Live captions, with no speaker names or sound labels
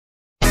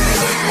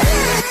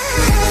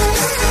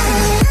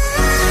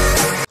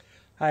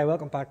Hi,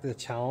 welcome back to the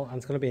channel, and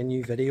it's going to be a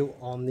new video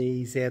on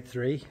the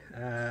Z3.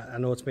 I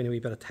know it's been a wee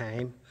bit of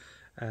time.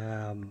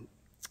 I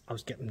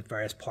was getting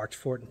various parts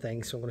for it and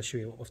things, so I'm going to show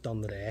you what we've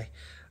done today.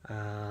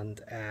 And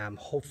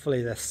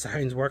hopefully this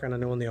sound's working. I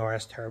know in the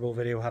RS Turbo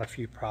video I had a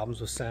few problems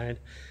with sound.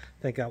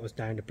 I think that was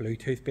down to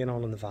Bluetooth being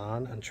on in the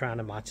van, and trying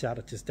to match that,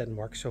 it just didn't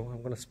work, so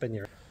I'm going to spin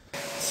you.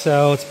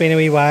 So it's been a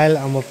wee while,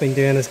 and what we've been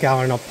doing is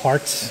gathering up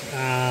parts,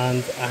 and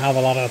I have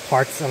a lot of the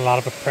parts and a lot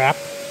of it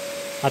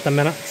prepped at the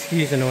minute.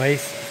 Excuse the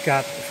noise.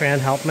 Got a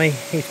friend help me.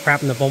 He's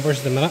prepping the bumpers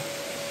at the minute.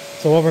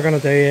 So what we're going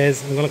to do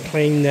is I'm going to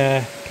clean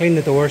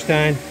the doors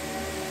down,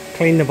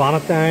 clean the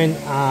bonnet down,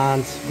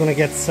 and I'm going to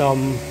get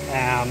some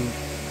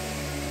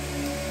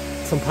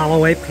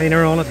panel wipe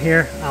cleaner on it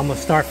here, and we'll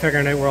start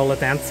figuring out where all the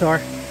dents are.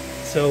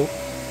 So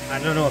I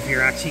don't know if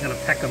you're actually going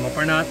to pick them up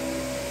or not.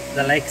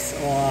 The likes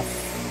of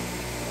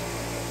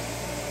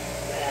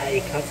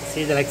you can't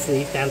see the likes of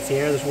these dents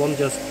here. There's one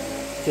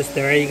just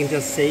there you can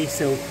just see.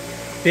 So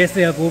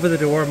basically I'll go over the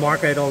door,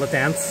 mark out all the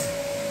dents,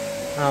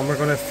 and we're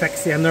going to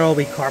fix them. They're all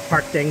wee car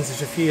park things.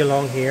 There's a few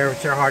along here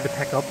which are hard to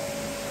pick up.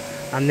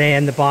 And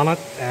then the bonnet,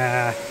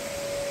 the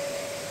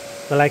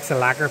likes of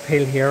lacquer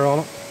peel here on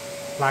it.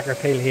 Lacquer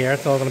peel here,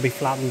 it's all going to be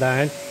flattened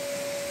down.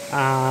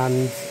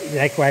 And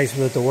likewise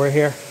with the door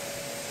here.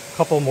 A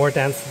couple more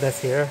dents to this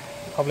here.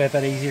 Probably a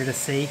bit easier to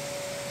see.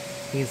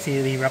 You can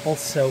see the ripples.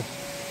 So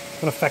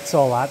I'm going to fix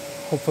all that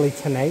hopefully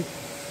tonight.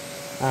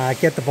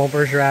 Get the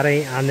bumpers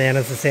ready, and then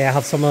as I say, I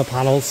have some of the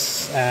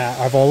panels,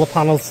 I have all the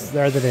panels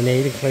there that I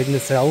need, including the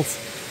sills,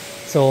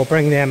 so I'll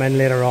bring them in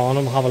later on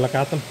and we'll have a look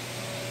at them.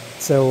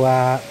 So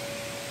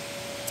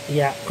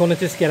yeah, going to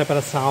just get a bit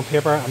of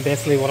sandpaper, and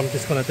basically what I'm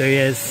just going to do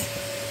is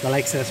the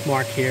likes of this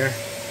mark here,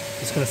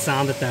 just going to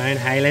sand it down,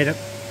 highlight it,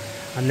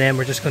 and then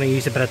we're just going to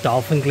use a bit of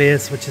dolphin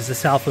glaze, which is a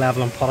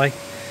self-leveling putty.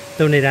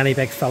 Don't need any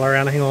big filler or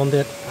anything onto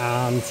it,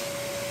 and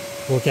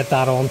we'll get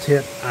that onto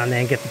it and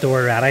then get the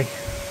door ready.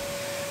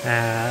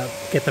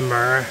 Get the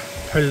mirror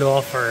pulled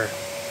off or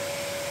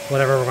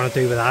whatever we're going to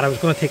do with that. I was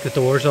going to take the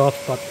doors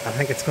off, but I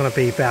think it's going to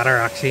be better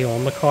actually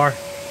on the car,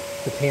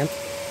 the paint.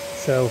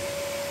 So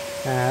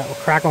we'll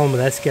crack on with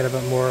this, get a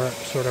bit more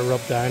sort of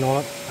rub down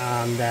on it,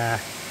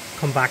 and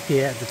come back to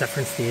you at the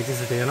different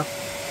stages of doing it.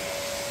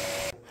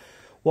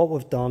 What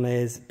we've done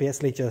is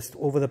basically just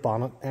over the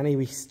bonnet, any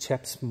wee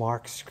chips,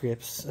 marks,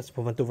 scrapes,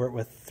 we went over it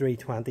with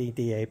 320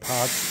 DA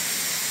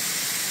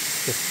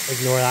pads. Just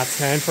ignore that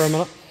sound for a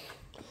minute.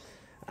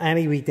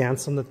 Any wee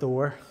dents on the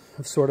door,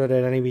 I've sorted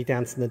out any wee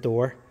dents in the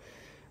door,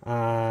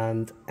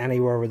 and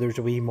anywhere where there's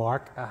a wee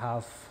mark I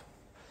have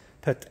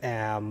put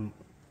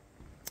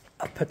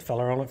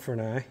filler on it for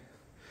now.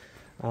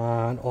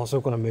 And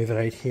also going to move it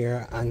out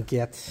here and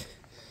get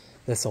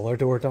this other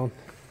door done.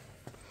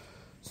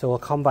 So I'll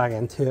come back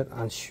into it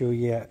and show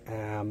you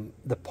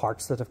the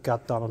parts that I've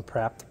got done and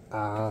prepped,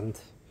 and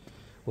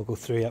we'll go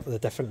through it with the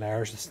different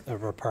layers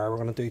of repair we're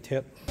going to do to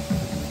it.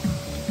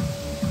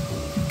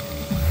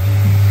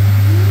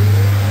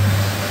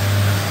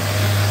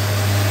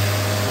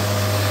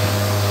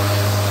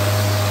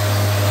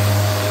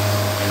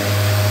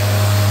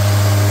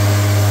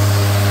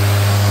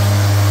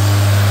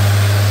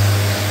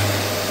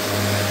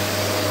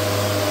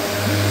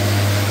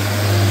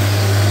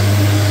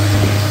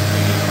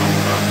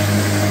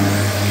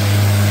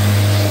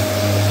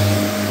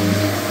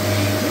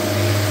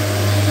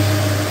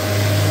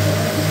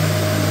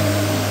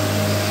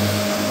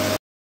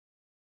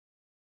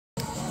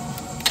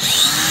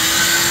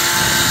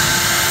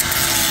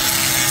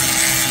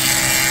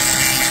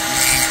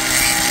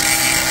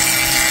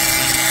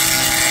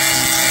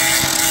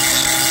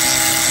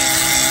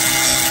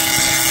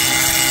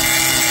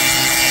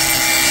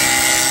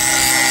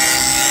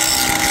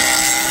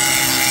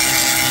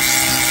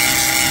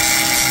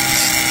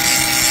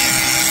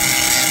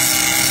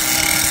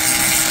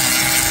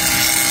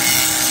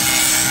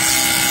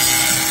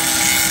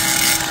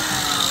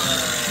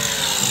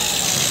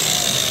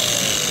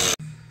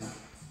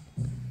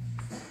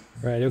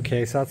 Right,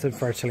 okay, so that's it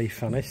virtually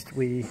finished.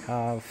 We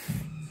have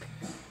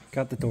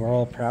got the door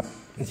all prepped.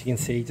 As you can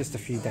see, just a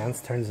few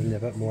dents turns into a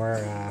bit more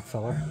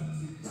filler.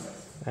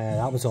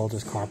 That was all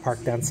just car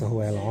park dents the whole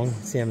way along,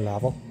 same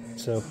level.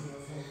 So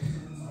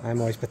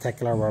I'm always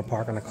particular where I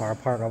park in a car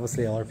park,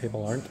 obviously other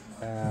people aren't.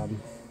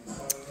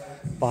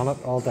 Bonnet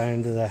all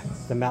down to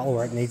the metal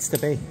where it needs to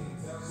be.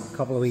 A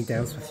couple of wee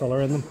dents with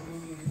filler in them.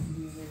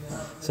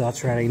 So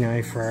that's ready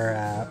now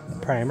for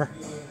primer.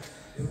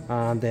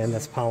 And then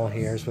this panel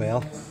here as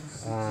well.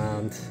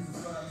 And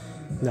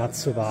not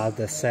so bad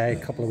this side, a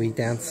couple of wee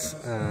dents,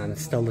 and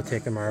still to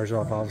take the mirrors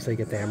off, obviously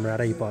get them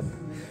ready, but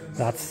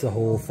that's the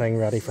whole thing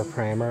ready for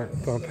primer.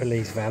 Going to pull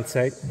these vents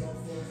out,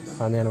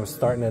 and then I was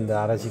starting into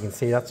that. As you can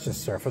see, that's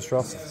just surface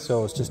rust, so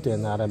I was just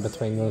doing that in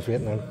between those,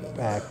 waiting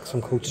on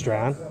some coats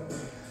drying.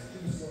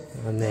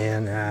 And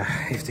then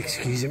you have to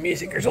excuse the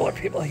music, there's other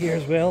people here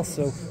as well,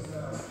 so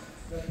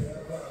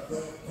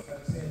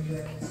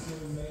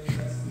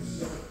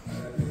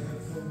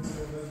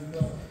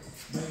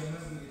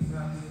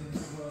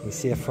you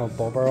see a front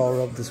bumper all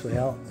rubbed as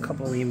well. A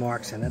couple of wee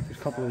marks in it, there's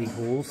a couple of wee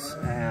holes.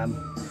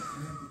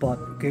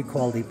 but good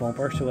quality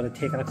bumper. So it had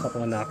taken a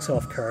couple of knocks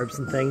off curbs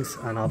and things,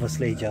 and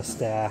obviously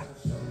just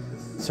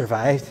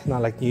survived,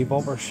 not like new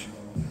bumpers.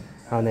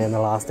 And then the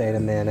last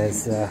item then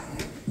is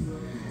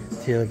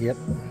tailgate.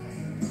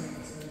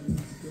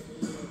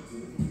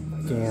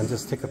 Again,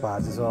 just take the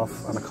badges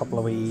off and a couple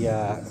of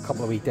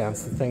wee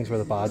dents and things where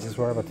the badges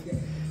were, but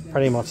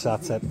pretty much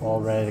that's it,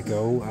 all ready to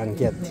go and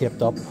get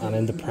taped up and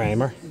into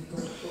primer.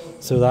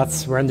 So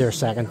we're in their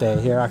second day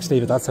here actually,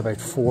 but that's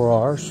about 4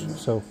 hours,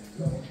 so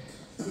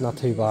not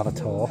too bad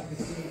at all.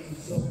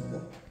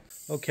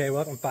 Okay,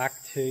 welcome back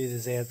to the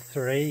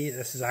Z3.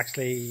 This is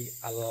actually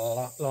a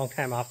long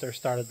time after I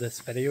started this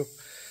video,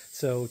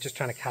 so just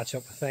trying to catch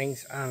up with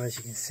things. And as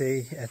you can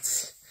see,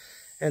 it's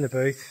in the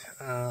booth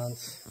and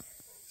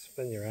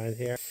spin you around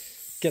here,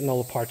 getting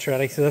all the parts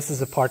ready. So this is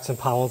the parts and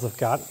panels I've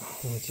got.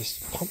 Let me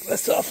just pump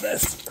this off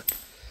this.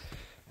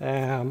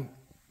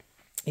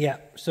 Yeah,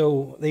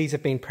 so these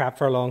have been prepped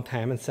for a long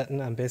time and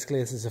sitting, and basically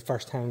this is the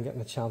first time I'm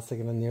getting a chance to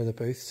get in near the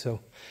booth. So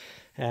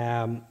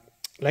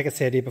like I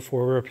said to you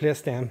before, we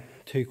replaced them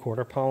 2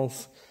 quarter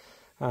panels,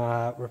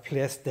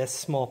 replaced this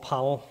small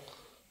panel.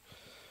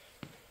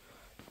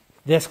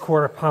 This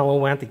quarter panel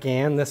went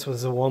again. This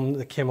was the one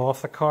that came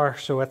off the car,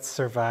 so it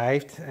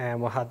survived,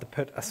 and we had to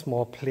put a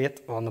small plate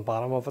on the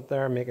bottom of it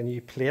there, make a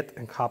new plate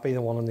and copy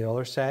the one on the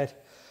other side.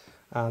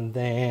 And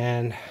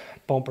then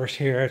bumpers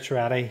here, it's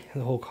ready,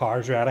 the whole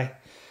car's ready.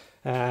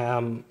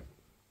 I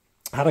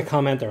had a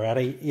comment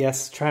already,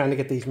 yes, trying to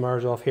get these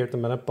mirrors off here at the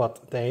minute,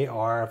 but they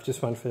are, I've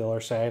just went for the other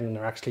side and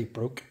they're actually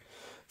broke.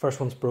 First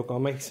one's broke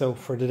on me, so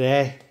for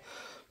today,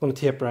 I'm going to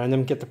tape around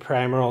them, get the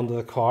primer onto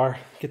the car,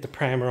 get the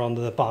primer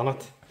onto the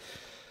bonnet.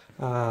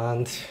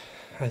 And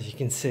as you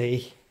can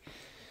see,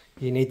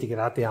 you need to get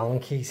out the Allen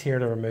keys here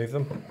to remove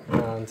them,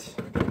 and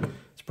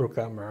it's broke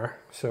that mirror.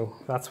 So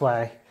that's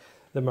why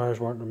the mirrors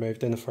weren't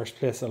removed in the first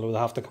place, although they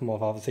have to come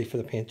off obviously for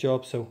the paint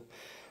job. So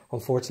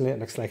unfortunately it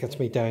looks like it's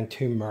me down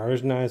 2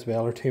 mirrors now as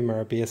well, or 2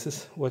 mirror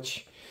bases,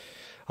 which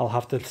I'll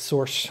have to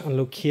source and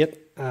locate.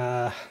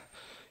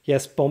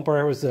 Yes,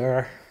 bumper was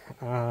there,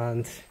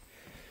 and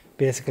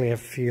basically a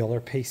few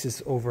other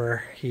pieces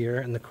over here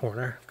in the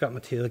corner. I've got my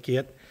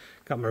tailgate,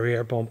 got my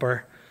rear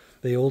bumper,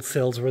 the old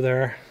sills were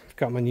there, I've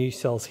got my new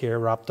sills here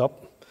wrapped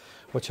up,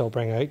 which I'll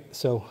bring out.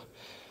 So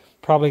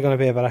probably going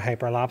to be a bit of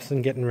hyperlapse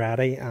and getting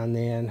ready, and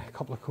then a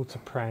couple of coats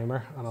of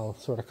primer, and I'll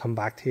sort of come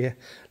back to you.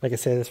 Like I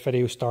said, this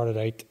video started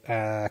out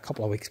a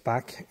couple of weeks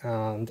back,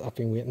 and I've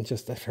been waiting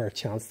just a fair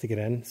chance to get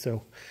in,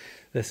 so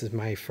this is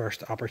my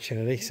first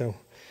opportunity. So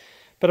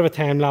bit of a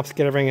time lapse,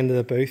 get everything into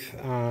the booth,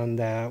 and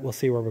we'll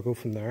see where we go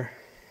from there.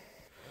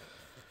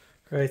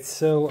 Right,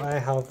 so I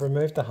have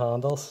removed the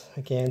handles,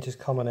 again just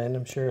coming in,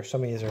 I'm sure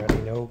some of you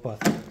already know, but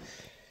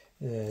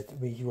the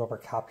wee rubber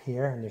cap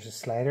here, and there's a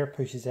slider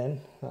pushes in,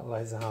 that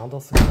allows the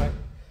handles to come out.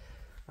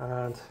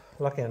 And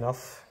lucky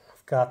enough,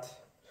 I've got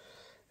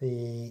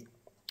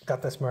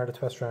this mirror to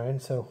twist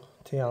around, so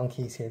 2 Allen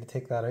keys here to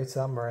take that out,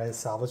 so that mirror is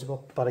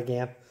salvageable. But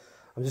again,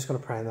 I'm just going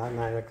to prime that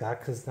now like that,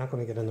 because it's not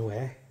going to get in the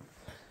way.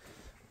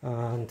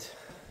 And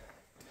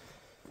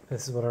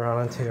this is what I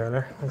ran into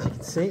earlier, as you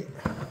can see.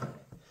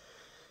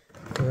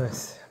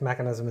 This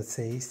mechanism is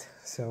seized,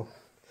 so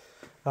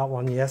that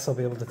one, yes, I'll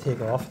be able to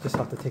take off. Just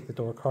have to take the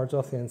door cards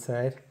off the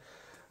inside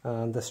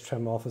and this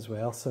trim off as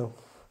well. So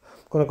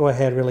I'm going to go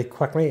ahead really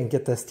quickly and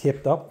get this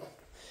taped up,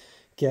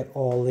 get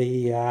all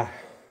the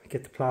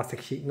get the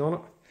plastic sheeting on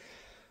it,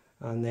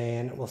 and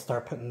then we'll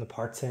start putting the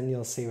parts in.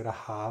 You'll see what I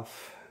have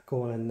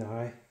going in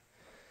now,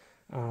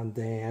 and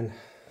then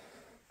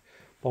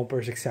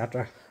bumpers,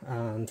 etc.,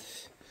 and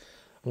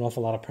an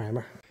awful lot of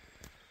primer.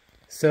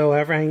 So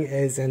everything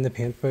is in the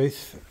paint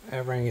booth,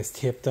 everything is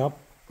taped up,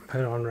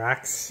 put on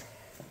racks.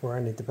 Where I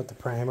need to put the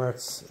primer,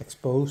 it's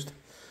exposed,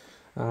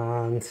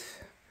 and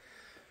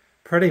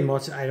pretty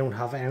much I don't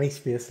have any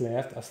space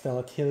left. I still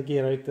have a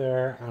tailgate out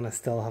there, and I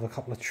still have a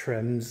couple of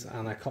trims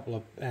and a couple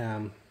of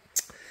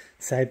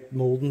side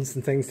mouldings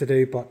and things to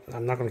do, but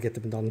I'm not going to get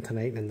them done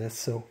tonight in this.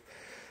 So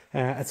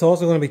it's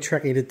also going to be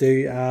tricky to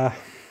do a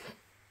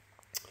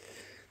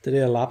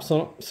lapse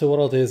on it. So what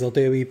I'll do is I'll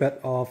do a wee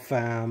bit of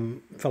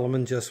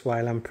filming just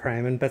while I'm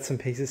priming bits and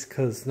pieces,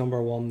 because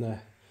number one, the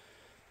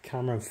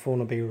camera and phone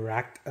will be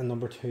racked, and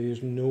number 2,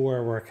 there's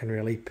nowhere where I can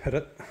really put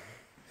it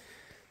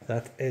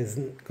that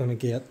isn't going to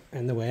get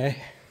in the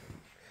way,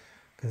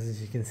 because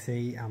as you can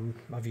see,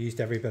 I've used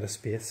every bit of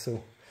space.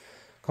 So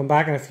come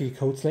back in a few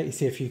coats, let you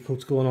see a few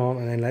coats going on,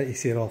 and then let you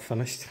see it all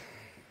finished.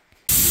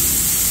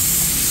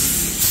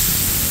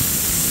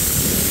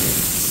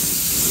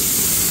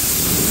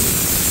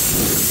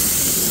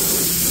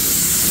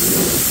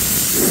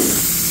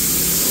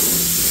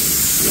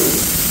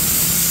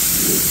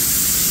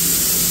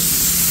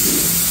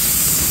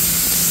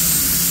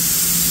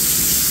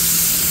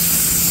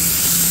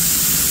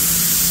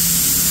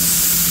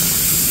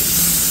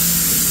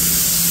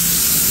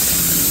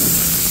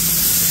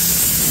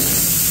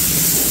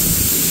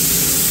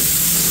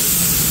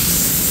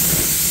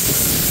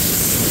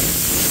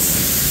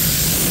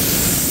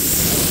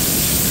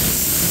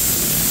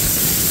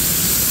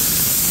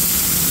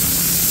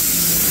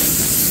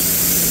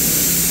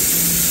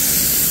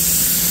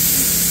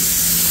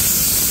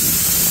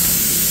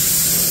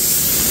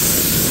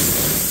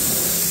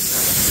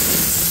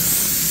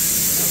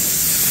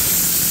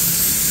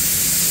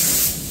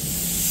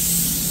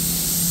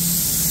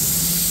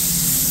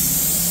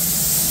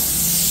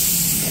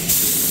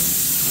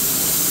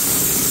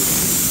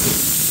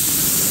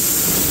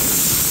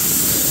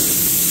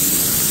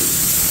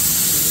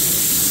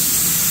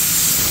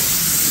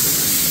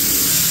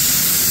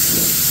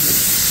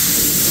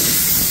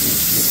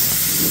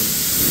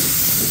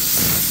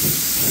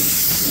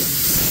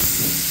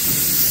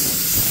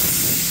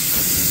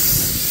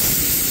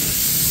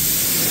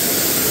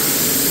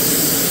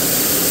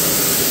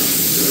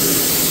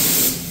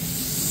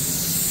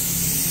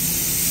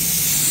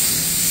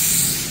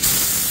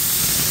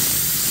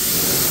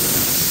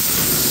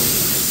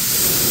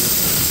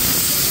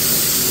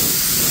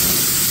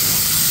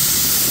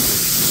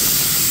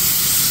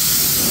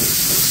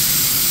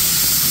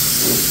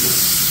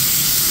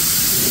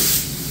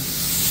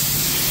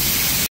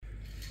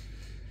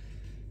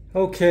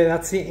 Okay,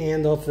 that's the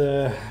end of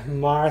the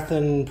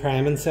marathon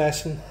priming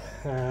session.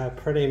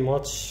 Pretty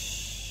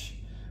much,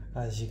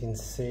 as you can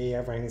see,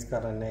 everything's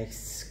got a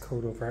nice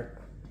coat over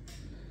it,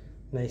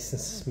 nice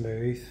and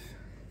smooth.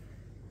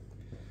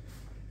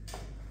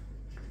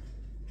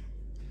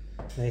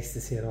 Nice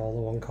to see it all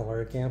the one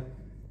colour again.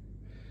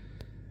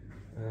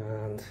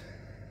 And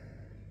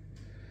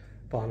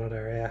bonnet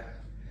area.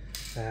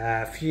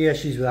 A few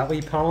issues with that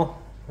wee panel.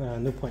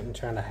 No point in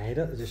trying to hide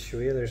it. I'll just show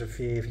you. There's a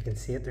few, if you can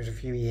see it, there's a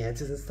few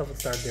edges and stuff that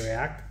started to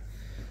react.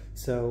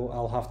 So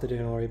I'll have to do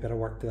another wee bit of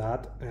work to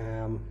that.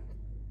 Now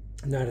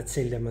that it's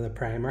sealed in with a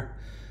primer,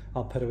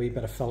 I'll put a wee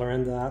bit of filler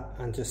into that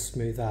and just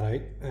smooth that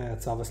out.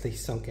 It's obviously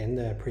sunk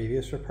into a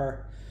previous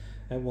repair.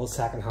 It was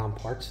second-hand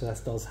parts, so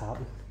this does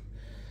happen.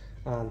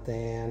 And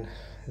then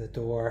the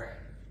door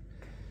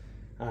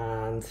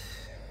and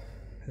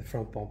the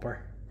front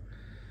bumper.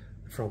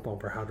 The front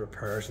bumper had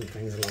repairs and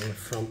things along the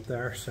front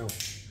there, so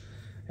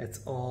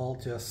it's all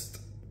just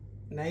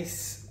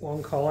nice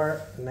one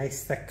colour,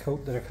 nice thick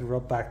coat that I could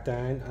rub back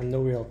down, and no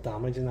real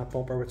damage in that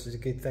bumper, which is a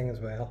good thing as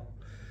well.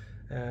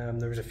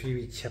 There was a few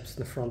wee chips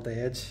in the front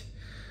edge,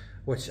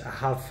 which I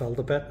have filled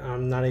a bit.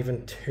 I'm not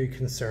even too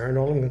concerned.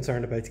 All I'm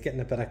concerned about is getting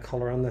a bit of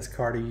colour on this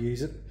car to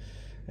use it.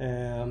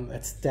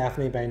 It's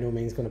definitely by no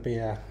means going to be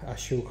a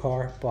show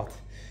car, but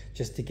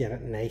just to get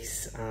it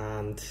nice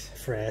and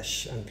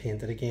fresh and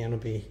painted again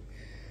would be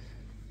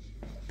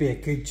a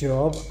good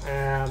job.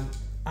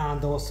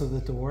 And also the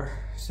door.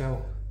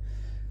 So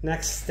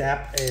next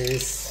step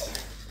is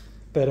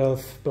a bit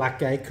of black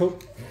guide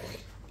coat.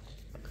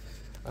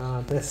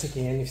 This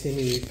again, you've seen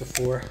me use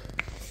before.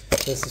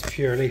 This is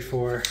purely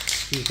for,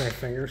 use my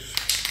fingers.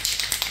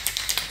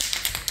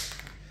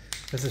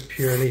 This is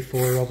purely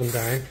for rubbing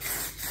down.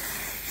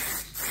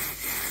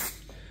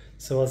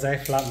 So as I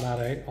flatten that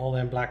out, all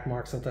them black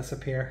marks will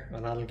disappear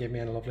and that'll give me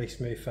a lovely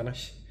smooth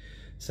finish.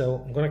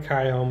 So I'm going to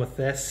carry on with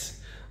this.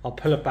 I'll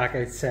pull it back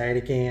outside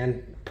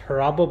again,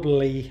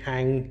 probably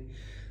hang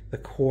the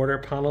quarter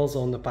panels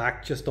on the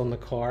back just on the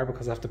car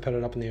because I have to put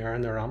it up in the air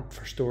in the ramp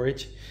for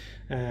storage.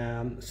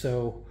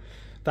 So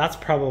that's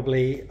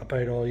probably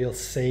about all you'll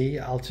see.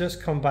 I'll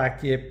just come back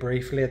to you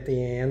briefly at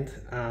the end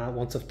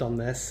once I've done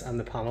this and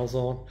the panels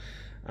on,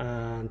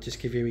 and just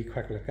give you a wee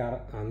quick look at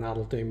it, and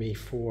that'll do me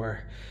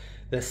for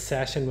this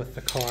session with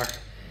the car.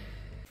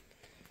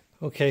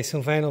 Okay,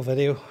 so final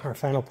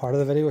part of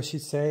the video I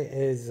should say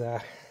is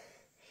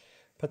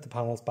put the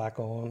panels back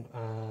on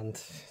and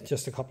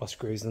just a couple of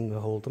screws in to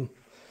hold them.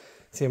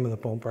 Same with the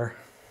bumper.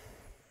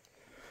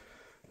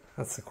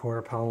 That's the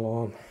quarter panel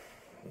on.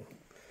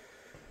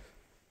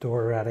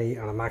 Door ready,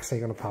 and I'm actually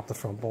going to pop the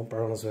front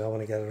bumper on as well when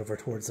I get it over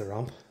towards the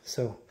ramp.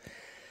 So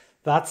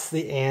that's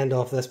the end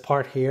of this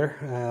part here.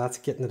 That's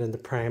getting it into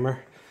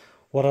primer.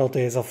 What I'll do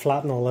is I'll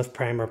flatten all this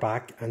primer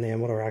back, and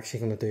then what we're actually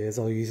going to do is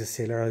I'll use a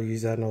sealer. I'll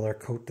use another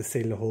coat to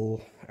seal the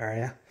whole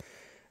area.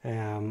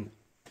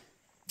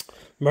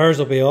 Mirrors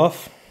will be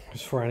off,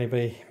 just for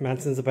anybody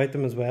mentions about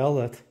them as well,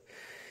 that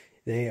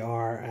they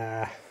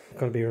are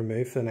going to be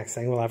removed for the next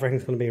thing. Well,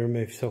 everything's going to be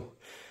removed, so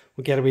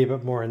we'll get a wee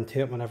bit more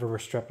into it whenever we're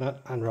stripping it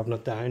and rubbing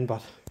it down,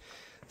 but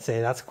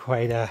say that's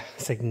quite a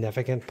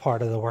significant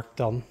part of the work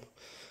done.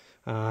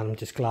 And I'm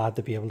just glad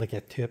to be able to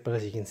get to it, but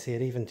as you can see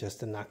it, even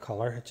just in that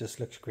colour, it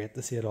just looks great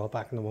to see it all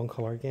back in the one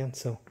colour again.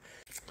 So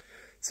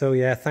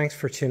yeah, thanks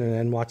for tuning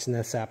in, watching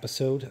this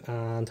episode,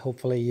 and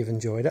hopefully you've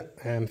enjoyed it.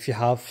 If you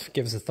have,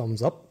 give us a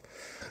thumbs up.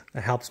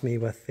 It helps me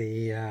with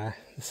the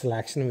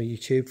selection with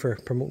YouTube for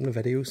promoting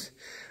the videos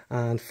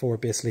and for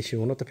basically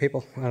showing it to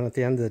people. And at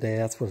the end of the day,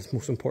 that's what's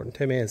most important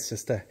to me, is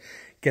just to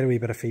get a wee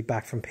bit of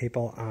feedback from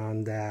people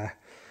and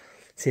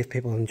see if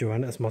people are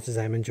enjoying it as much as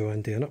I'm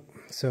enjoying doing it.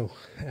 So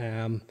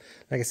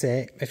like I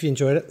say, if you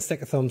enjoyed it,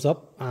 stick a thumbs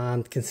up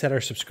and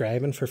consider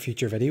subscribing for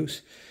future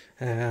videos,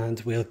 and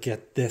we'll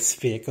get this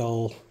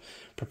vehicle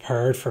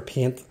prepared for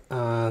paint,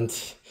 and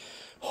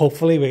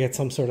hopefully we get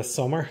some sort of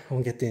summer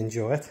and get to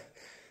enjoy it.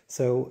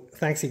 So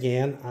thanks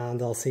again,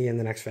 and I'll see you in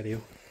the next video.